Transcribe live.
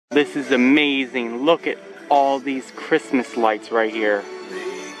This is amazing. Look at all these Christmas lights right here.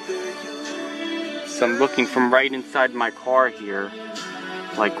 So I'm looking from right inside my car here.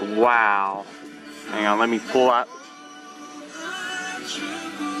 Like, wow. Hang on, let me pull up.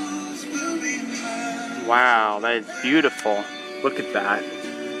 Wow, that is beautiful. Look at that.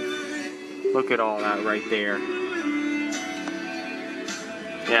 Look at all that right there.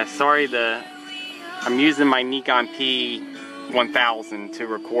 Yeah, sorry, I'm using my Nikon P1000 to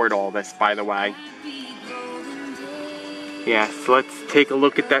record all this, by the way. Yeah, so let's take a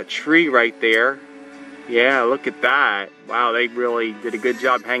look at that tree right there. Yeah, look at that. Wow, they really did a good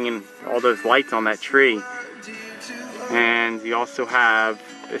job hanging all those lights on that tree. And you also have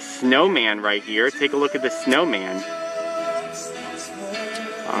the snowman right here. Take a look at the snowman.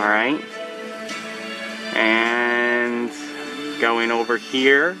 Alright. And going over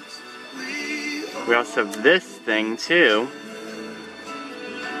here, we also have this thing too.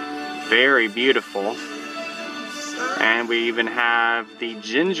 Very beautiful. And we even have the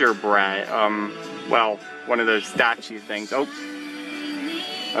gingerbread, well, one of those statue things. Oh,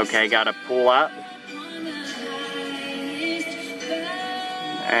 okay, gotta pull up.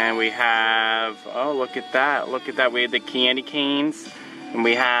 And we have, oh, look at that, look at that. We have the candy canes, and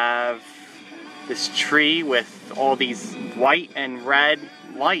we have this tree with all these white and red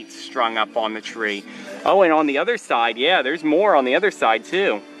lights strung up on the tree. Oh, and on the other side, yeah, there's more on the other side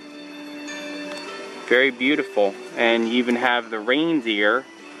too. Very beautiful. And you even have the reindeer,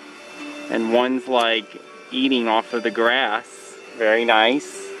 and one's like eating off of the grass. Very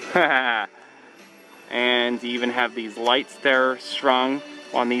nice. And you even have these lights there strung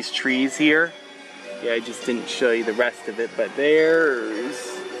on these trees here. Yeah, I just didn't show you the rest of it, but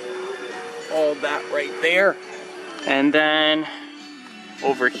there's all that right there. And then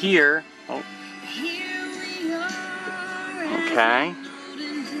over here, oh, okay.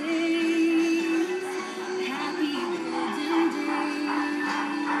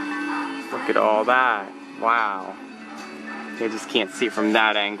 Look at all that. Wow. I just can't see it from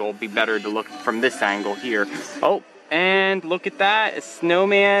that angle. It'd be better to look from this angle here. Oh, and look at that. A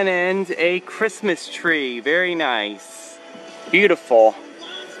snowman and a Christmas tree. Very nice. Beautiful.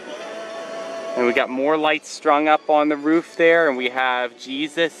 And we got more lights strung up on the roof there. And we have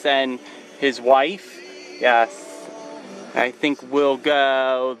Jesus and his wife. Yes. I think we'll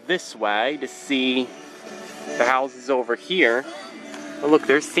go this way to see the houses over here. Oh, look,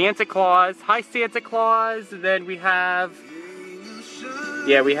 there's Santa Claus. Hi, Santa Claus. And then we have,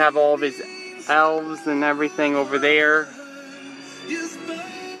 yeah, we have all of his elves and everything over there.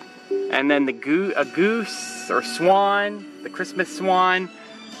 And then a goose or swan, the Christmas swan.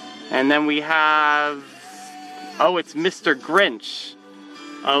 And then we have, oh, it's Mr. Grinch.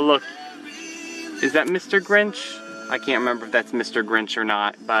 Oh, look, is that Mr. Grinch? I can't remember if that's Mr. Grinch or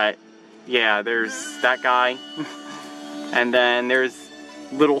not, but yeah, there's that guy. And then there's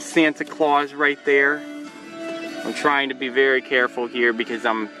little Santa Claus right there. I'm trying to be very careful here because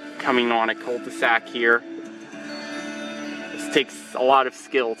I'm coming on a cul-de-sac here. This takes a lot of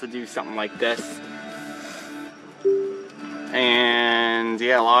skill to do something like this. And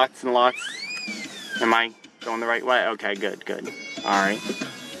yeah, lots and lots. Am I going the right way? Okay, good, good. Alright.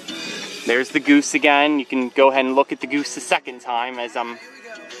 There's the goose again. You can go ahead and look at the goose a second time as I'm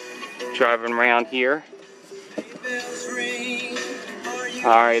driving around here.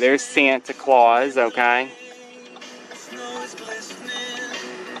 Alright, there's Santa Claus, okay.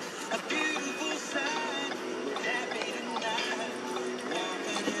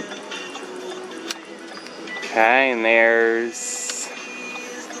 Okay, and there's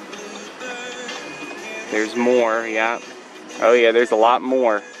more, yeah. Oh yeah, there's a lot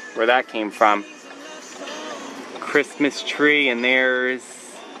more where that came from. Christmas tree, and there's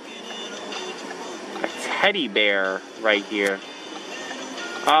a teddy bear right here.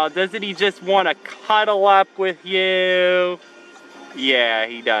 Oh, doesn't he just want to cuddle up with you? Yeah,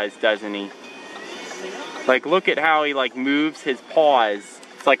 he does, doesn't he? Like, look at how he like moves his paws.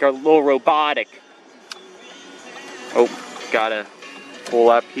 It's like a little robotic. Oh, gotta pull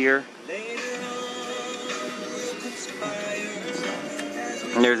up here.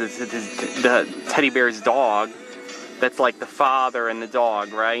 And there's the teddy bear's dog. That's like the father and the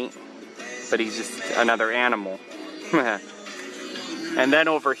dog, right? But he's just another animal. And then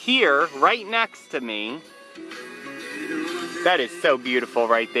over here, right next to me, that is so beautiful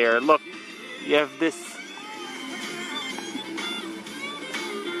right there. Look, you have this.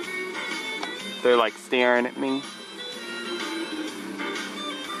 They're like staring at me.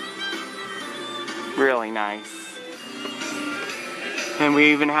 Really nice. And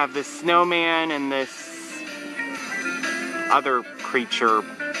we even have this snowman and this other creature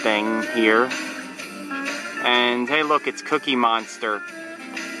thing here. And hey, look, it's Cookie Monster.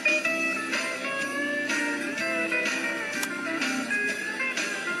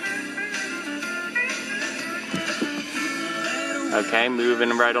 Okay, moving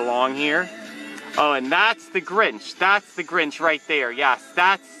right along here. Oh, and that's the Grinch. That's the Grinch right there. Yes,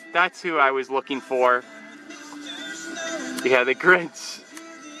 that's who I was looking for. Yeah, the Grinch.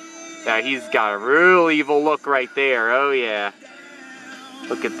 Yeah, he's got a real evil look right there. Oh, yeah.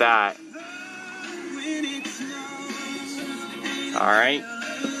 Look at that. Alright.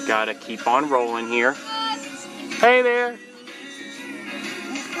 Gotta keep on rolling here. Hey there.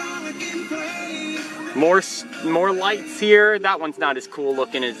 More lights here. That one's not as cool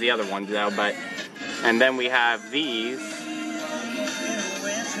looking as the other ones though, but... And then we have these.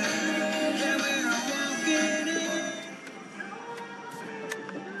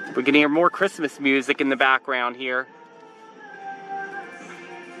 We can hear more Christmas music in the background here.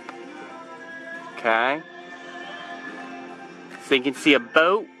 Okay. So you can see a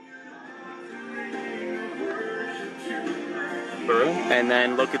boat. And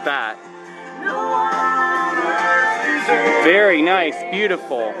then look at that. Very nice,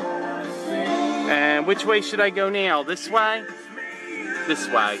 beautiful. And which way should I go now? This way? This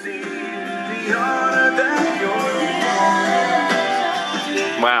way.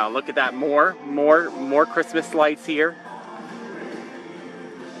 Wow, look at that. More Christmas lights here.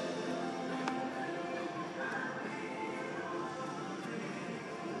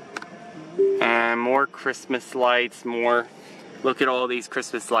 And more Christmas lights, more. Look at all these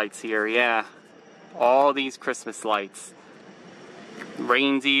Christmas lights here, yeah. All these Christmas lights.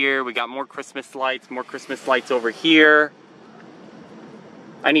 Reindeer, we got more Christmas lights over here.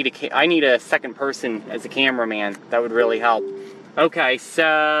 I need a second person as a cameraman. That would really help. Okay, so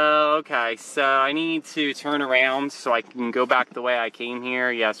I need to turn around so I can go back the way I came here.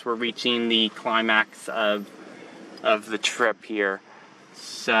 Yes, we're reaching the climax of the trip here.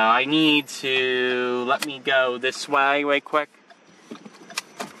 So I need to let me go this way quick.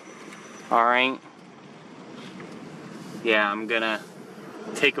 Alright. Yeah, I'm gonna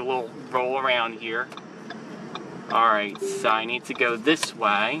take a little roll around here. Alright, so I need to go this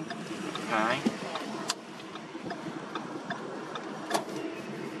way. Okay.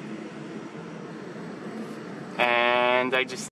 And I just